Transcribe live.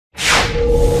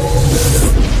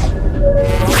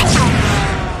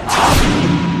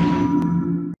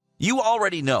You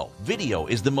already know video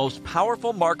is the most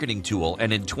powerful marketing tool,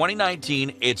 and in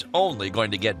 2019, it's only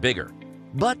going to get bigger.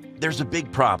 But there's a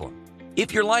big problem.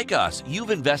 If you're like us,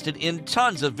 you've invested in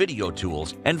tons of video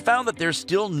tools and found that there's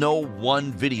still no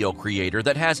one video creator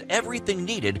that has everything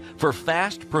needed for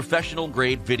fast,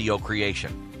 professional-grade video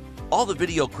creation. All the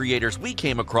video creators we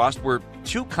came across were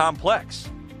too complex.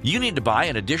 You need to buy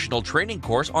an additional training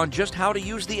course on just how to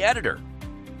use the editor.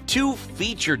 Too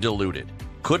feature-diluted.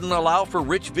 Couldn't allow for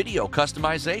rich video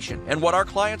customization and what our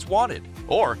clients wanted,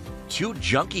 or too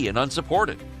junky and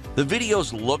unsupported. The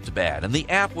videos looked bad and the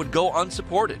app would go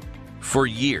unsupported. For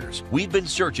years, we've been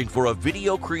searching for a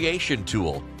video creation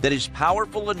tool that is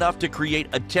powerful enough to create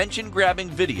attention-grabbing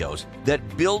videos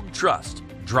that build trust,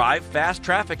 drive fast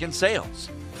traffic and sales,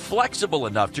 flexible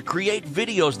enough to create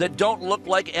videos that don't look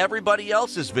like everybody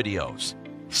else's videos,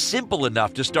 simple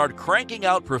enough to start cranking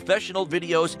out professional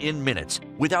videos in minutes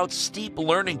without steep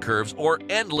learning curves or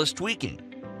endless tweaking.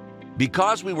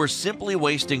 Because we were simply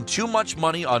wasting too much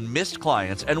money on missed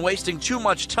clients and wasting too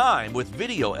much time with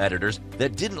video editors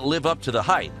that didn't live up to the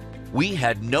hype, we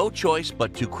had no choice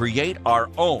but to create our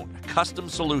own custom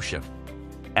solution.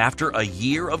 After a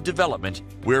year of development,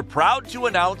 we're proud to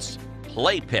announce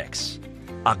PlayPix,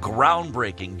 a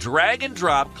groundbreaking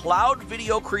drag-and-drop cloud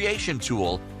video creation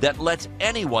tool that lets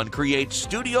anyone create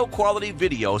studio-quality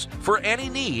videos for any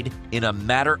need in a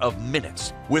matter of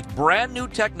minutes with brand new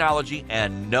technology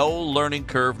and no learning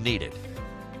curve needed.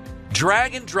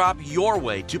 Drag and drop your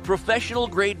way to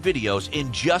professional-grade videos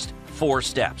in just 4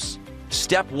 steps.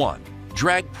 Step 1.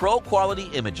 Drag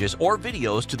pro-quality images or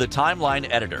videos to the timeline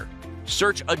editor.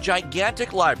 Search a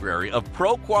gigantic library of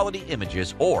pro-quality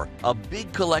images or a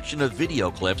big collection of video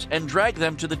clips and drag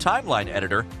them to the timeline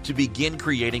editor to begin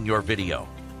creating your video.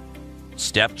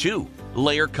 Step 2.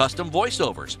 Layer custom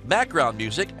voiceovers, background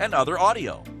music, and other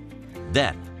audio.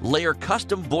 Then, layer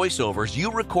custom voiceovers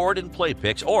you record in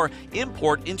PlayPix or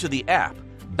import into the app,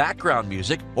 background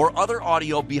music, or other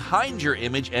audio behind your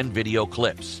image and video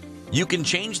clips. You can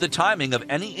change the timing of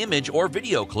any image or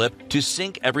video clip to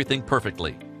sync everything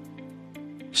perfectly.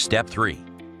 Step 3.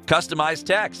 Customize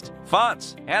text,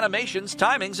 fonts, animations,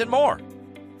 timings, and more.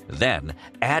 Then,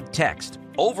 add text,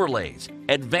 overlays,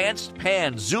 advanced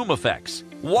pan zoom effects,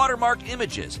 watermark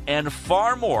images, and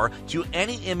far more to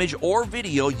any image or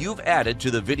video you've added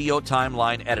to the video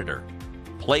timeline editor.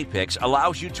 PlayPix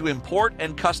allows you to import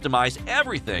and customize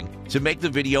everything to make the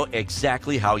video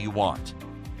exactly how you want.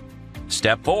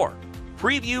 Step 4.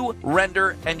 Preview,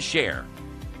 render, and share.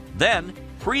 Then,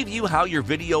 preview how your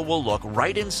video will look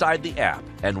right inside the app,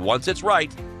 and once it's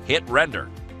right, hit render.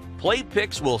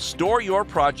 PlayPix will store your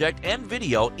project and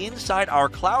video inside our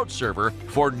cloud server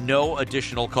for no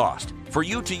additional cost, for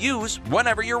you to use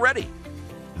whenever you're ready.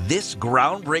 This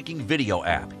groundbreaking video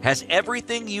app has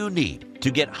everything you need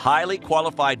to get highly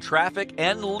qualified traffic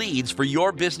and leads for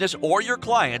your business or your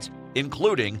clients,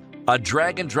 including a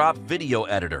drag-and-drop video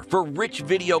editor for rich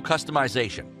video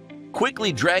customization.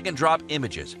 Quickly drag and drop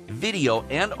images, video,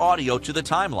 and audio to the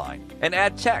timeline, and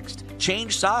add text,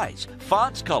 change size,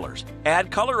 fonts colors, add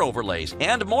color overlays,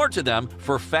 and more to them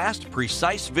for fast,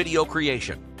 precise video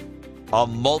creation. A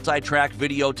multi-track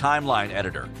video timeline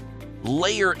editor.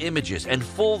 Layer images and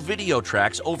full video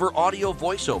tracks over audio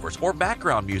voiceovers or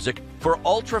background music for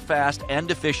ultra-fast and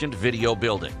efficient video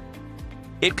building.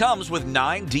 It comes with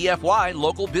 9 DFY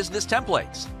local business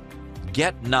templates.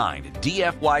 Get 9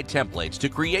 DFY templates to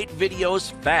create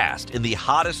videos fast in the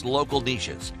hottest local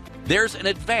niches. There's an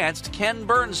advanced Ken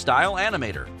Burns style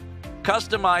animator.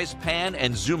 Customize pan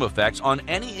and zoom effects on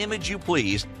any image you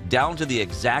please down to the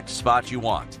exact spot you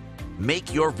want.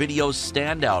 Make your videos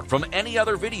stand out from any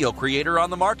other video creator on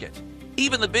the market,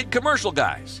 even the big commercial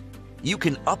guys. You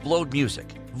can upload music,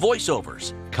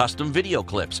 voiceovers, custom video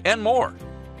clips, and more.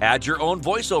 Add your own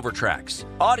voiceover tracks,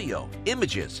 audio,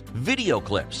 images, video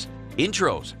clips,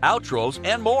 intros, outros,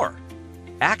 and more.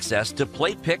 Access to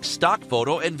PlayPix stock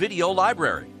photo and video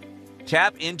library.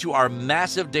 Tap into our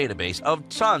massive database of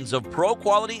tons of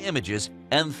pro-quality images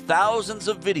and thousands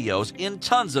of videos in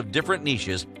tons of different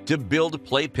niches to build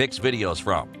PlayPix videos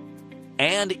from.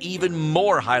 And even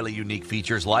more highly unique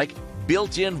features like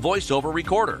built-in voiceover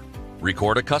recorder.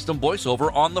 Record a custom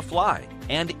voiceover on the fly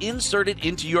and insert it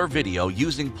into your video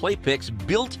using PlayPix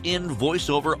built-in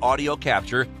voiceover audio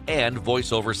capture and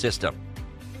voiceover system.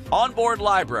 Onboard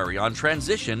library on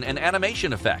transition and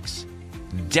animation effects.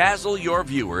 Dazzle your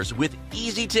viewers with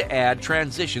easy-to-add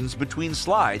transitions between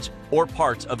slides or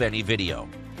parts of any video.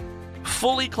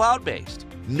 Fully cloud-based,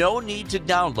 no need to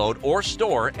download or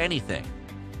store anything.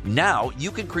 Now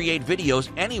you can create videos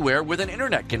anywhere with an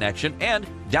internet connection and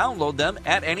download them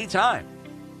at any time.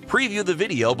 Preview the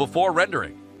video before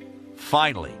rendering.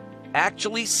 Finally,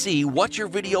 actually see what your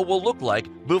video will look like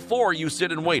before you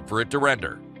sit and wait for it to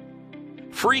render.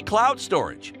 Free cloud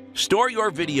storage. Store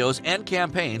your videos and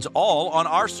campaigns all on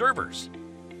our servers.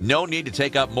 No need to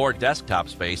take up more desktop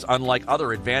space unlike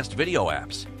other advanced video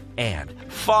apps. And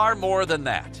far more than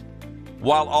that.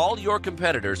 While all your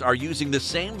competitors are using the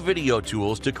same video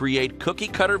tools to create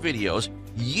cookie-cutter videos,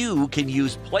 you can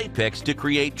use PlayPix to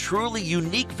create truly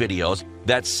unique videos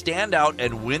that stand out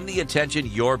and win the attention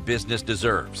your business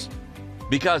deserves.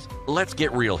 Because let's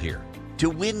get real here. To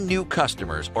win new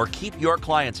customers or keep your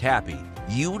clients happy,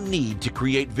 you need to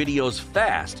create videos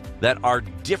fast that are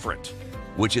different,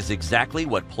 which is exactly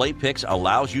what PlayPix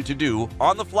allows you to do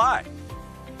on the fly.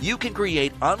 You can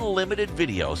create unlimited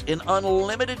videos in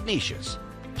unlimited niches.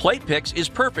 PlayPix is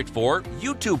perfect for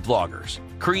YouTube vloggers.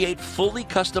 Create fully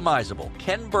customizable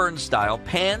Ken Burns-style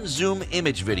pan-zoom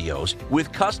image videos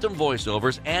with custom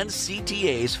voiceovers and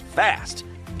CTAs fast,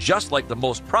 just like the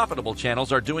most profitable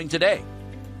channels are doing today.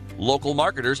 Local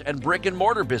marketers and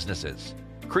brick-and-mortar businesses.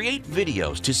 Create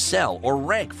videos to sell or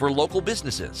rank for local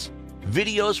businesses.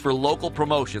 Videos for local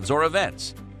promotions or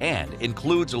events, and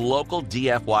includes local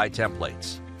DFY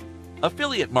templates.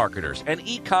 Affiliate marketers and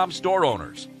e-com store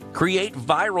owners. Create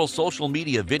viral social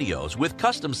media videos with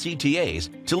custom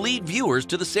CTAs to lead viewers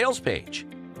to the sales page.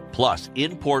 Plus,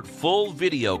 import full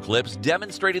video clips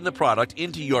demonstrating the product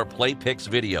into your PlayPix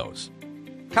videos.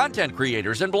 Content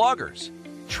creators and bloggers.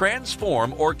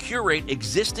 Transform or curate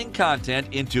existing content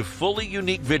into fully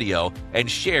unique video and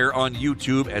share on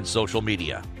YouTube and social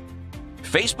media.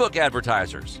 Facebook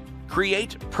advertisers.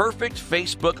 Create perfect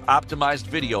Facebook-optimized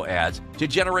video ads to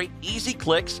generate easy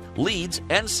clicks, leads,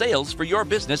 and sales for your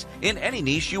business in any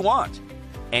niche you want,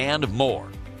 and more.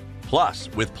 Plus,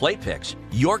 with PlayPix,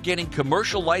 you're getting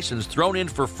commercial license thrown in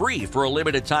for free for a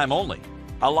limited time only,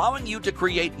 allowing you to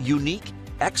create unique,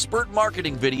 expert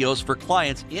marketing videos for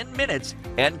clients in minutes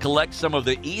and collect some of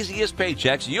the easiest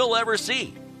paychecks you'll ever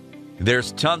see.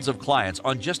 There's tons of clients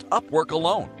on just Upwork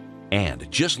alone.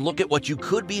 And just look at what you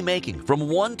could be making from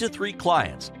 1 to 3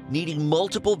 clients needing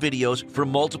multiple videos for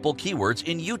multiple keywords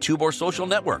in YouTube or social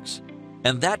networks.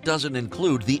 And that doesn't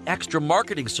include the extra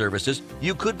marketing services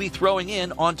you could be throwing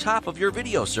in on top of your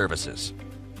video services.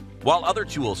 While other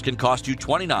tools can cost you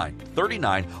 $29,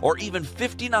 $39, or even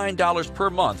 $59 per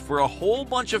month for a whole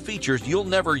bunch of features you'll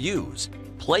never use,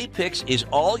 PlayPix is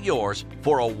all yours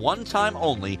for a one-time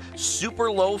only,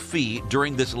 super low fee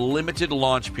during this limited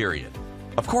launch period.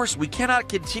 Of course, we cannot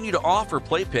continue to offer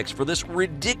PlayPix for this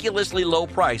ridiculously low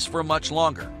price for much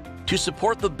longer. To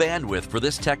support the bandwidth for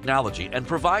this technology and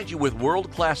provide you with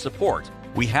world-class support,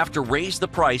 we have to raise the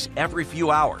price every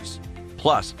few hours.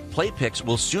 Plus, PlayPix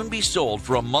will soon be sold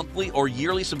for a monthly or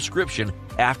yearly subscription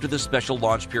after the special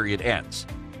launch period ends.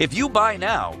 If you buy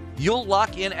now, you'll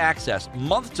lock in access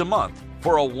month to month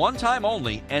for a one-time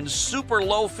only and super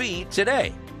low fee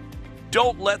today.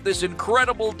 Don't let this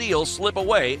incredible deal slip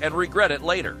away and regret it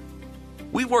later.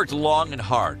 We worked long and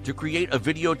hard to create a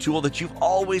video tool that you've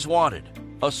always wanted.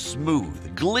 A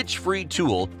smooth, glitch-free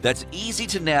tool that's easy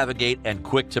to navigate and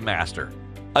quick to master.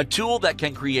 A tool that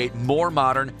can create more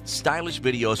modern, stylish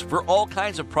videos for all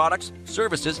kinds of products,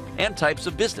 services, and types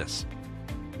of business.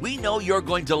 We know you're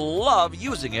going to love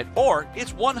using it, or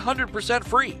it's 100%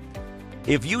 free.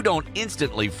 If you don't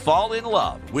instantly fall in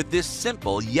love with this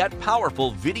simple yet powerful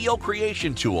video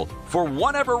creation tool for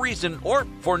whatever reason or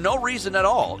for no reason at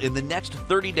all in the next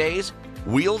 30 days,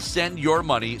 we'll send your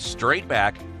money straight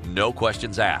back, no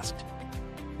questions asked.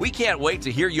 We can't wait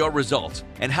to hear your results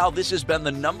and how this has been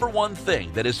the #1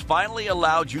 thing that has finally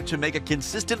allowed you to make a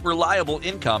consistent, reliable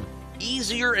income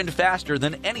easier and faster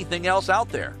than anything else out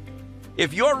there.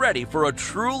 If you're ready for a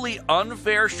truly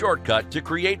unfair shortcut to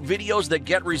create videos that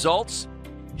get results,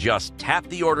 just tap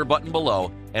the order button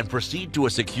below and proceed to a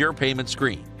secure payment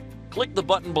screen. Click the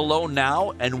button below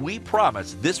now, and we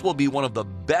promise this will be one of the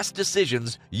best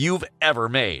decisions you've ever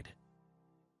made.